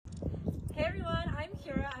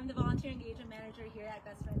engagement manager here at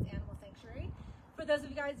Best Friends Animal Sanctuary. For those of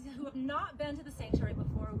you guys who have not been to the sanctuary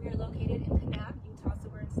before, we are located in Kanab, Utah, so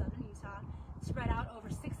we're in southern Utah, spread out over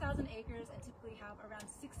 6,000 acres and typically have around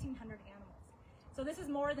 1,600 animals. So this is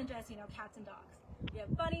more than just, cats and dogs. We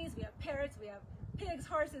have bunnies, we have parrots, we have pigs,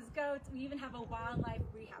 horses, goats, we even have a wildlife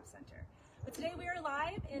rehab center. But today we are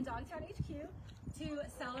live in Dogtown HQ to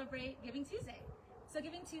celebrate Giving Tuesday. So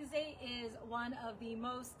Giving Tuesday is one of the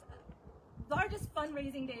largest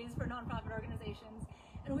fundraising days for nonprofit organizations,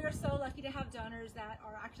 and we are so lucky to have donors that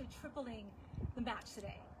are actually tripling the match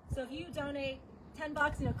today. So if you donate $10,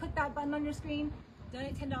 click that button on your screen,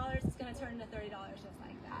 donate $10, it's going to turn into $30 just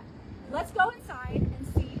like that. Let's go inside and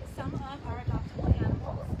see some of our adoptable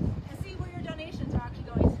animals and see where your donations are actually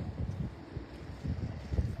going to.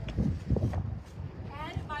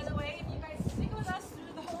 And by the way, if you guys stick with us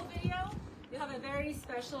through the whole video, you'll have a very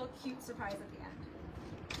special, cute surprise at the end.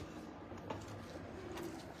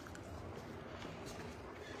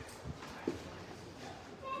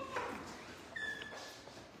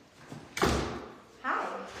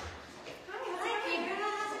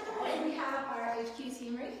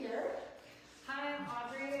 Team right here. Hi, I'm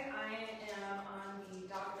Audrey. I am on the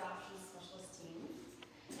dog adoption specialist team.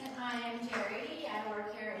 And I am Jerry. I work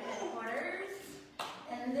here at headquarters.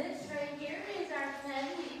 And this right here is our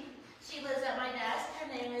friend. She lives at my desk. Her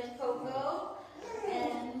name is Coco.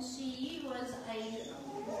 And she was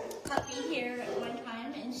a puppy here at one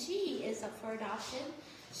time, and she is up for adoption.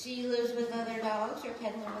 She lives with other dogs, or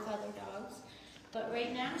can live with other dogs. But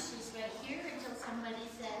right now, she's right here until somebody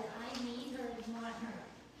says, I need her and want her.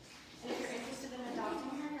 And if you're interested in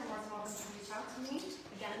adopting her, you're more than welcome to reach out to me.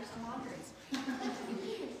 Again, I'm Audrey.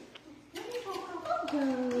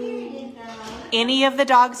 Any of the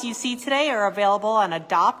dogs you see today are available on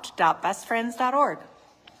adopt.bestfriends.org.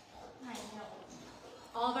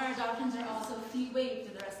 All of our adoptions are also fee waived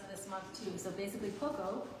for the rest of this month too. So basically,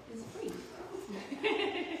 Coco is free.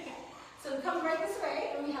 So come right this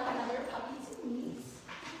way, and we have another puppy to meet.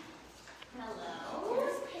 Hello.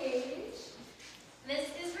 Here's Paige. This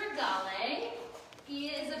is Regale. He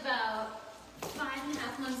is about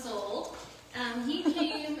 5.5 months old. He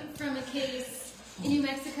came from a case in New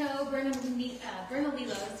Mexico,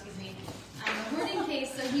 Bernalillo, a boarding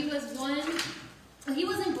case. So he wasn't born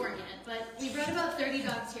yet, but we bred about 30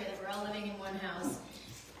 dogs here that were all living in one house.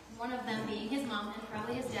 One of them being his mom and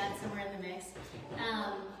probably his dad somewhere in the mix.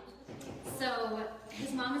 So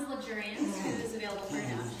his mom is Luxuriance, who is available for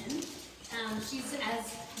adoption. She's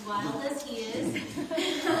as wild as he is,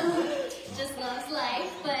 just loves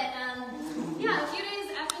life. But yeah, a few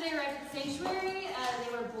days after they arrived at the sanctuary,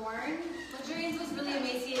 they were born. Luxuriance was really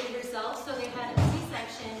emaciated herself, so they had a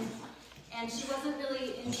C-section, and she wasn't really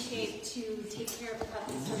in shape to take care of the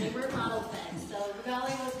puppies, so they were bottle fed. So Regale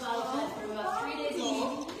was bottle fed for about 3 days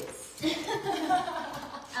old.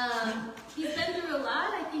 He's been through a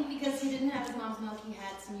lot, I think, because he didn't have his mom's milk. He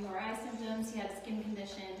had some URI symptoms, he had a skin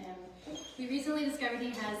condition, and we recently discovered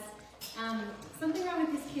he has something wrong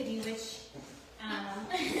with his kitty, which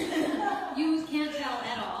you can't tell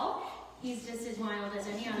at all. He's just as wild as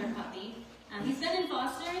any other puppy. He's been in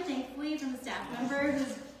foster, thankfully, from a staff member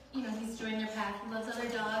who's, he's joined their pack. He loves other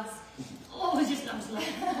dogs. Oh, it's just I'm slow.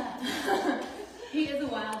 He is a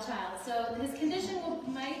wild child, so his condition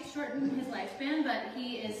might shorten his lifespan, but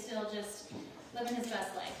he is still just living his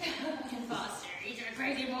best life in foster. He's a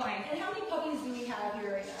crazy boy. And how many puppies do we have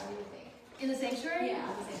here right now, do you think? In the sanctuary? Yeah,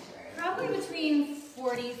 the sanctuary. Probably between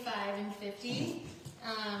 45 and 50.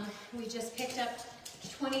 We just picked up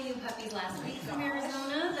 20 new puppies last week from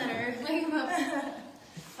Arizona that are like about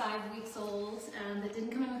 5 weeks old that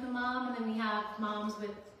didn't come in with a mom, and then we have moms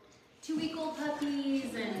with 2-week-old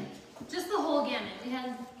puppies and just the whole gamut. We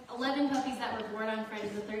had 11 puppies that were born on Friday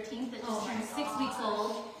the 13th that just turned 6 weeks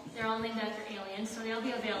old. They're all named after aliens, so they'll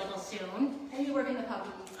be available soon. And you work in the puppy?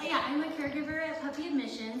 Oh yeah, I'm a caregiver at Puppy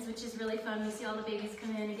Admissions, which is really fun. We see all the babies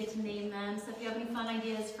come in and get to name them. So if you have any fun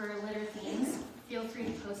ideas for litter themes, feel free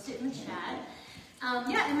to post it in the chat.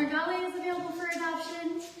 Yeah, and Regale is available for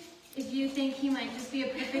adoption. If you think he might just be a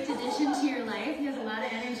perfect addition to your life, he has a lot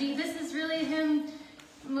of energy. This is really him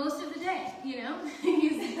most of the day,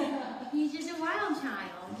 He's just a wild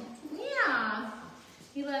child. Yeah.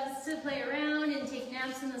 He loves to play around and take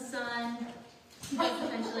naps in the sun. He does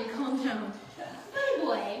eventually calm down. Funny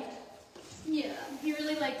boy. Yeah. He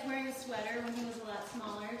really liked wearing a sweater when he was a lot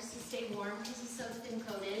smaller, just to stay warm because he's so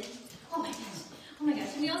thin-coated. Oh my gosh. Oh my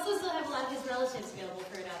gosh. And we also still have a lot of his relatives available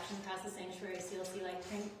for adoption across the sanctuary. So you'll see like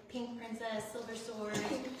Pink Princess, Silver Sword.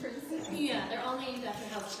 Pink Princess. Yeah, they're all named after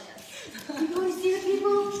houseplants. You want to see the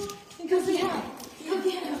people? Go say hi. Go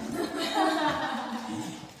get them.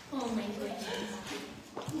 Oh my goodness.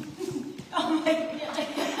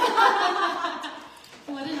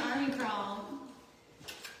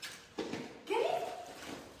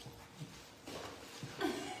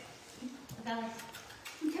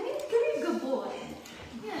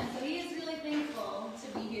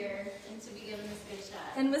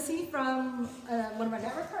 from one of our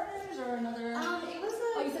network partners or another? It was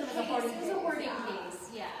Oh, you said it was a hoarding case. It was a hoarding Yeah. case,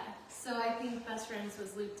 yeah. So I think Best Friends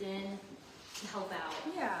was looped in to help out.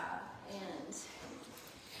 Yeah. And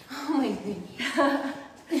oh my goodness.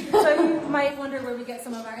 So you might wonder where we get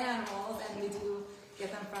some of our animals, and we do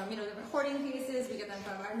get them from, different hoarding cases. We get them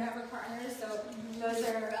from our network partners. So those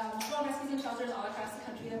are small rescues and shelters all across the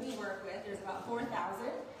country that we work with. There's about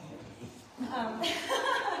 4,000.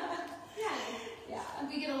 Yeah.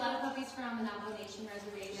 We get a lot of puppies from the Navajo Nation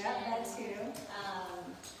Reservation. Yeah, that too.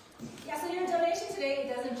 Yeah, so your donation today,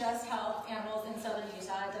 it doesn't just help animals in southern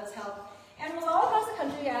Utah, it does help animals all across the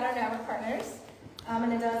country at our network partners.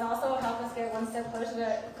 And it does also help us get one step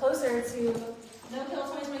closer to No Kill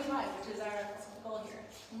 2025, which is our goal here.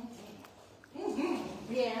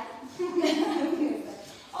 Yeah.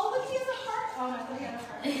 Oh, look, he has a heart. Oh, I thought he had a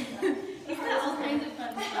heart. He's got all kinds of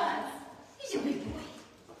fun spots. He's a big boy.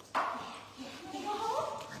 Can I go home?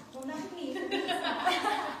 Well, not with me.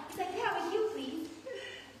 He's like, yeah, with you, please.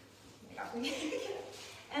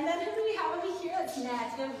 And then who do we have over here that's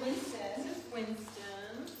next? We have Winston. Winston.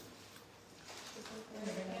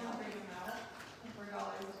 I'll bring him out. If we're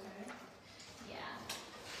all okay. Yeah.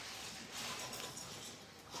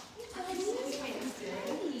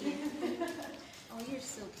 Oh, you're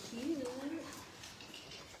so cute.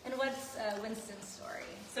 And what's Winston's story?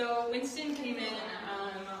 So Winston came in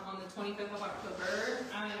on the 25th of October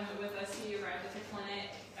with us. He arrived at the clinic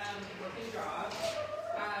working dog.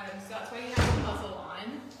 So that's why he has a muzzle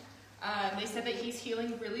on. They said that he's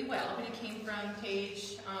healing really well, but he came from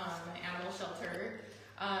Page Animal Shelter.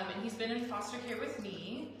 And he's been in foster care with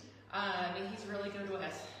me. And he's really good with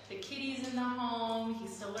the kitties in the home.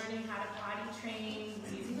 He's still learning how to potty train.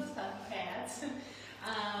 He's using those puppy pads.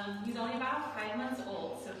 He's only about 5 months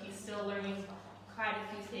old, so he's still learning quite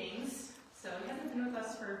a few things. So he hasn't been with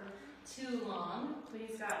us for too long, but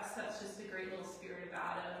he's got such just a great little spirit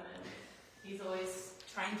about him, and he's always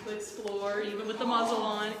trying to explore, even with the muzzle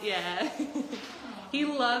on. Yeah. He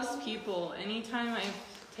loves people. Anytime I've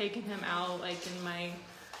taken him out, like in my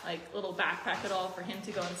little backpack at all, for him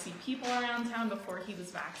to go and see people around town before he was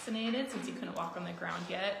vaccinated, since he couldn't walk on the ground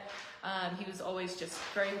yet. He was always just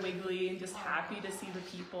very wiggly and just happy to see the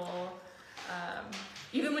people.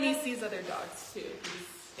 Even when he sees other dogs too,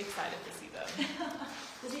 he's excited to see them.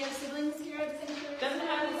 Does he have siblings here at the sanctuary? Doesn't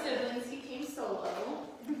have any siblings, he came solo.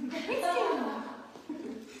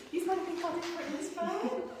 He's going to be coming for his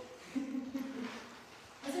phone.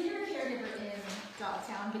 So you're a caregiver in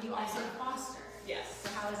Dogtown, but you also foster. Yes. So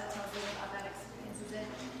how does that tell us a little about that experience? Is it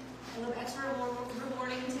a little extra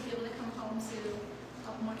rewarding to be able to come home to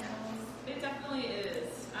help more animals? It definitely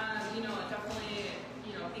is.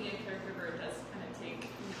 Being a caregiver does kind of take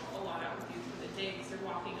a lot out with you for the day, because you're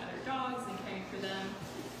walking other dogs and caring for them.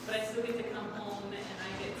 But I still get to come home and I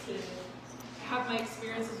get to have my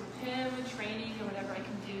experiences with him and training and whatever I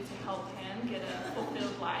can do to help him get a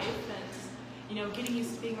fulfilled life, and getting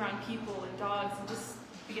used to being around people and dogs and just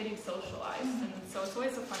getting socialized. And so it's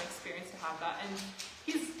always a fun experience to have that. And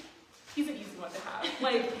he's an easy one to have.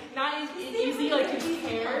 Not easy like his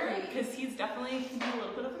hair, because he's definitely can be a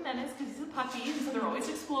little bit of a menace, because he's a puppy, so they're always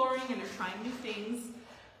exploring and they're trying new things.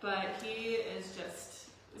 But he is just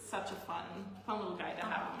such a fun little guy to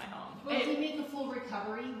have in my home. Will he make a full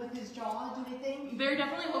recovery with his jaw, do they think? They're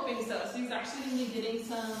definitely hoping so. So he's actually going to be getting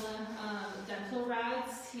some dental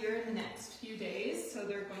rads here in the next few days. So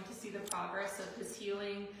they're going to see the progress of his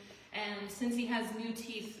healing. And since he has new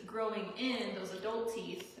teeth growing in, those adult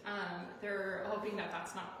teeth, they're hoping that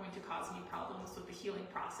that's not going to cause any problems with the healing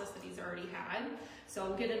process that he's already had. So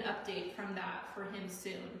we'll get an update from that for him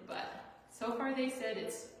soon. But so far they said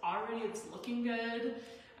it's looking good.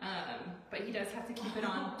 But he does have to keep it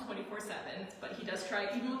on 24/7. But he does try,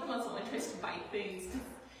 even with the muzzle, he tries to bite things.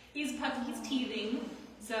 He's a puppy, he's teething.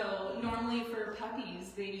 So normally for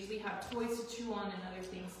puppies, they usually have toys to chew on and other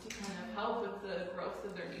things to kind of help with the growth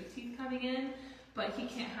of their new teeth coming in. But he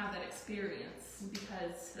can't have that experience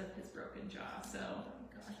because of his broken jaw. So,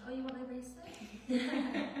 Oh, you want my bracelet?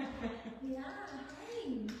 Yeah,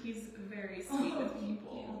 hi. he's very sweet with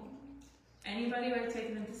people. Anybody who I've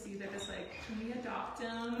taken them to see, they're just like, can we adopt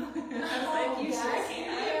him? I was like, you sure can.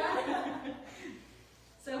 Yeah.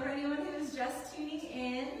 So for anyone who's just tuning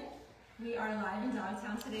in, we are live in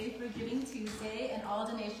Dogtown today for Giving Tuesday, and all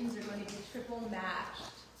donations are going to be triple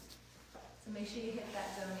matched. So make sure you hit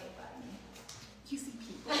that donate button. You see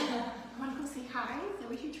people. Want to go say hi? Is that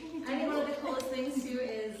what you're trying to do? I think one of the coolest things too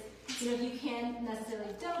is, if you can't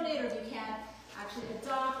necessarily donate or if you can't actually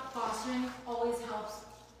adopt, fostering always helps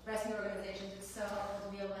rescue organizations. It's so helpful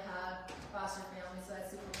to be able to have foster families, so that's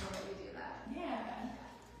super cool that we do that. Yeah.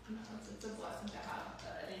 It's a blessing to have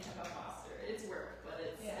any type of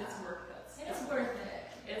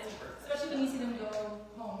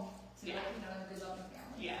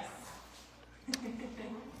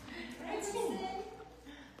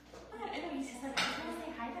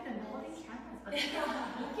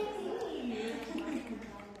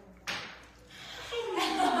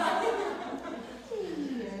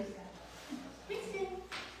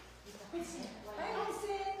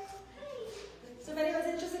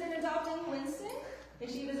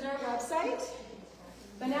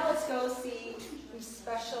go see some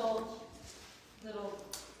special little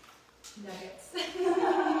nuggets.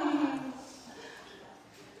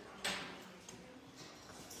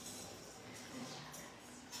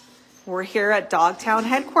 We're here at Dogtown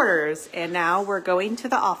headquarters, and now we're going to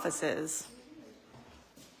the offices.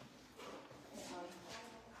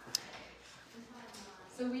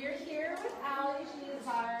 So we are here with Allie. She is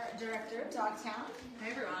our director of Dogtown.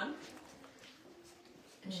 Hi everyone.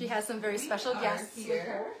 She has some very special guests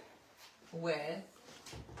here. With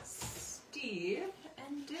Steve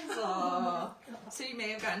and Dizzle. So you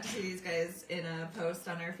may have gotten to see these guys in a post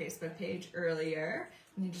on our Facebook page earlier.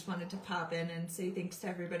 And you just wanted to pop in and say thanks to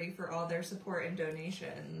everybody for all their support and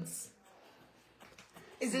donations.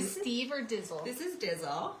 Is this Steve or Dizzle? This is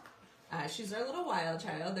Dizzle. She's our little wild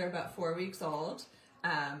child. They're about 4 weeks old.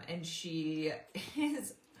 And she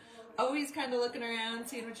is always kind of looking around,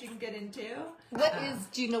 seeing what she can get into.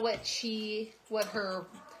 Do you know what her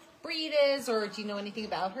breed is, or do you know anything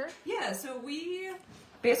about her? Yeah, so we,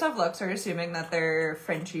 based off looks, are assuming that they're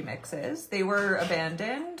Frenchie mixes. They were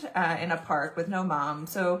abandoned in a park with no mom,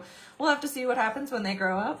 so we'll have to see what happens when they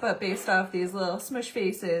grow up, but based off these little smush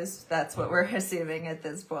faces, that's what we're assuming at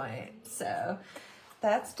this point. So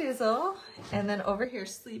that's Dizzle, and then over here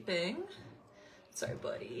sleeping, sorry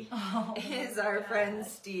buddy, is our friend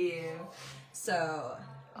Steve. So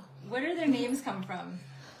where do their names come from?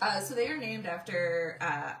 So they are named after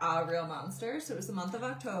A Real Monster. So it was the month of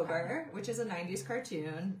October, which is a 90s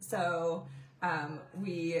cartoon. So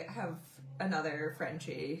we have another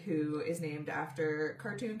Frenchie who is named after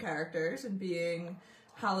cartoon characters, and being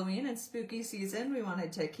Halloween and spooky season, we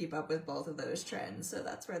wanted to keep up with both of those trends. So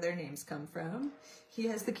that's where their names come from. He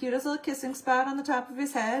has the cutest little kissing spot on the top of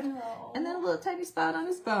his head, and then a little tiny spot on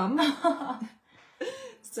his bum.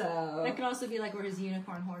 So that could also be like where his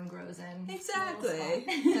unicorn horn grows in. Exactly.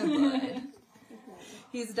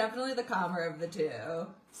 He's definitely the calmer of the two.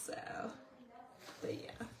 So, but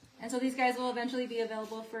yeah. And so these guys will eventually be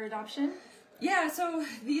available for adoption? Yeah, so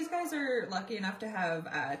these guys are lucky enough to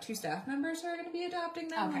have 2 staff members who are going to be adopting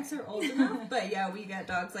them once they're old enough. But yeah, we get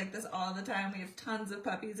dogs like this all the time. We have tons of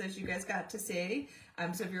puppies, as you guys got to see.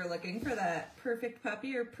 So if you're looking for that perfect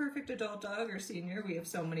puppy or perfect adult dog or senior, we have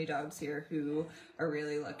so many dogs here who are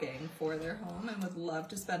really looking for their home and would love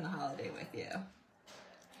to spend the holiday with you.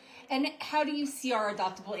 And how do you see our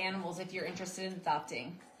adoptable animals if you're interested in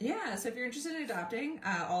adopting? Yeah, so if you're interested in adopting,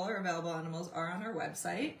 all our available animals are on our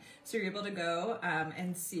website. So you're able to go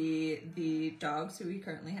and see the dogs who we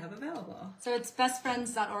currently have available. So it's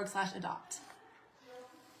bestfriends.org/adopt.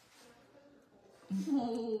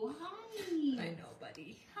 Oh, hi. I know,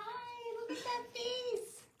 buddy. Hi, look at that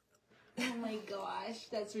face. Oh my gosh,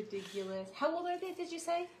 that's ridiculous. How old are they, did you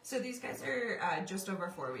say? So these guys are just over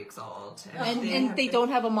 4 weeks old. And they don't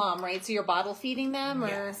have a mom, right? So you're bottle feeding them? Or?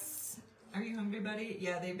 Yes. Are you hungry, buddy?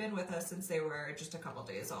 Yeah, they've been with us since they were just a couple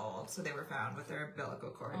days old. So they were found with their umbilical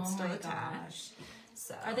cord still attached.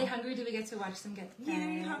 So Are they hungry? Do we get to watch them get fed? Yeah,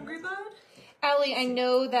 you hungry, bud? Allie, I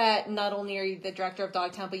know that not only are you the director of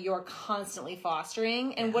Dogtown, but you're constantly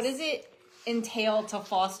fostering. And what does it entail to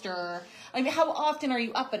foster? I mean, how often are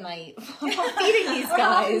you up at night feeding these guys?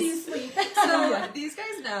 How often do you sleep? So these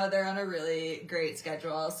guys know they're on a really great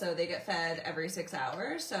schedule. So they get fed every 6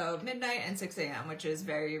 hours. So midnight and 6 a.m., which is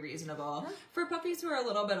very reasonable. For puppies who are a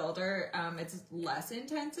little bit older, it's less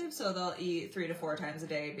intensive. So they'll eat 3 to 4 times a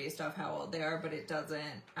day based off how old they are, but it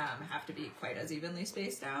doesn't have to be quite as evenly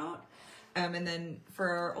spaced out. And then for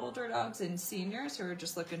our older dogs and seniors who are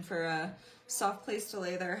just looking for a soft place to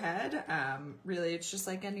lay their head, really it's just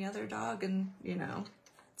like any other dog, and you know,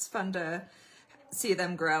 it's fun to see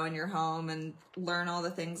them grow in your home and learn all the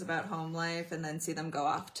things about home life, and then see them go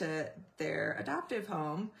off to their adoptive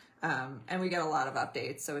home. And we get a lot of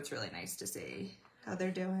updates, so it's really nice to see how they're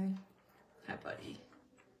doing. Hi, buddy.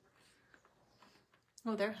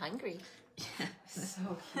 Oh, they're hungry. Yeah,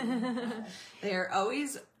 so cute. They are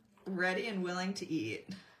always ready and willing to eat.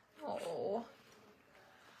 Oh.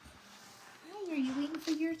 Hi, are you waiting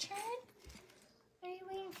for your turn? Are you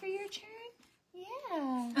waiting for your turn?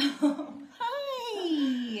 Yeah.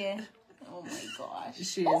 Hi. Oh my gosh.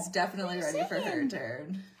 She is definitely ready for her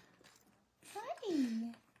turn. Hi.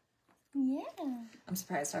 Yeah. I'm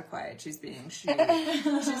surprised how quiet she's being. She's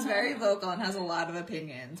very vocal and has a lot of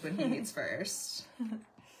opinions when he eats first.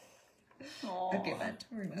 Aww. Okay, bud.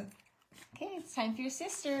 We're gonna... Okay, it's time for your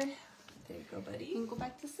sister. There you go, buddy. You can go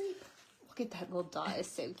back to sleep. Look at that little dot. It's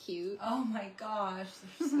so cute. Oh my gosh,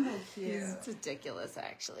 they're so cute. It's ridiculous,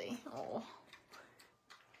 actually. Oh.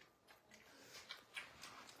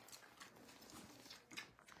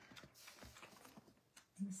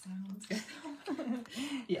 Sounds good.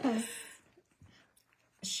 Yes.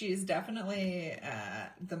 she's definitely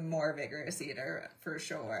the more vigorous eater for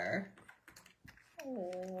sure.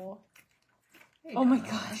 Oh. There you Oh go. my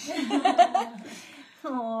gosh.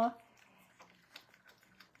 Aw.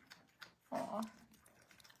 Aw.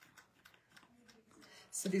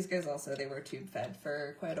 So these guys also, they were tube fed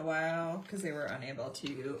for quite a while because they were unable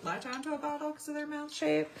to latch onto a bottle because of their mouth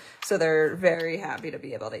shape. So they're very happy to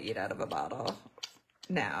be able to eat out of a bottle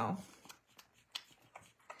now.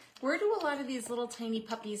 Where do a lot of these little tiny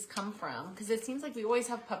puppies come from? Because it seems like we always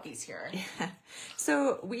have puppies here. Yeah.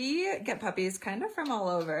 So we get puppies kind of from all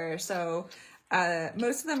over. So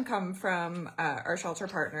most of them come from our shelter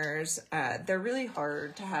partners. They're really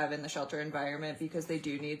hard to have in the shelter environment because they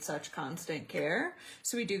do need such constant care.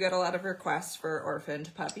 So we do get a lot of requests for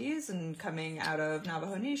orphaned puppies, and coming out of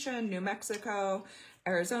Navajo Nation, New Mexico,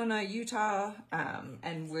 Arizona, Utah,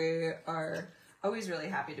 and we are always really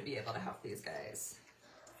happy to be able to help these guys.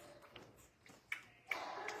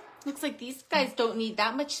 Looks like these guys don't need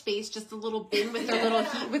that much space, just a little bin with their little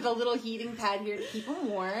with a little heating pad here to keep them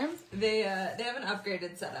warm. They have an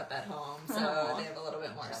upgraded setup at home, so Aww. they have a little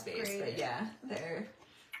bit more space. But yeah, they're.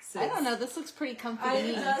 I don't know. This looks pretty comfy.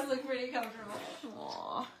 It does look pretty comfortable.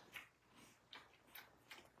 Aww.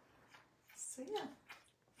 So yeah.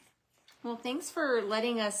 Well, thanks for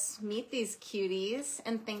letting us meet these cuties,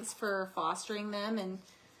 and thanks for fostering them, and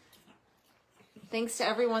thanks to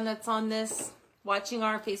everyone that's on this, watching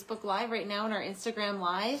our Facebook Live right now and our Instagram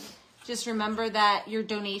Live. Just remember that your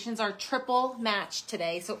donations are triple matched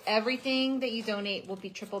today. So everything that you donate will be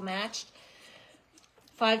triple matched.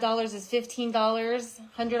 $5 is $15,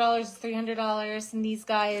 $100 is $300, and these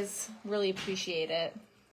guys really appreciate it.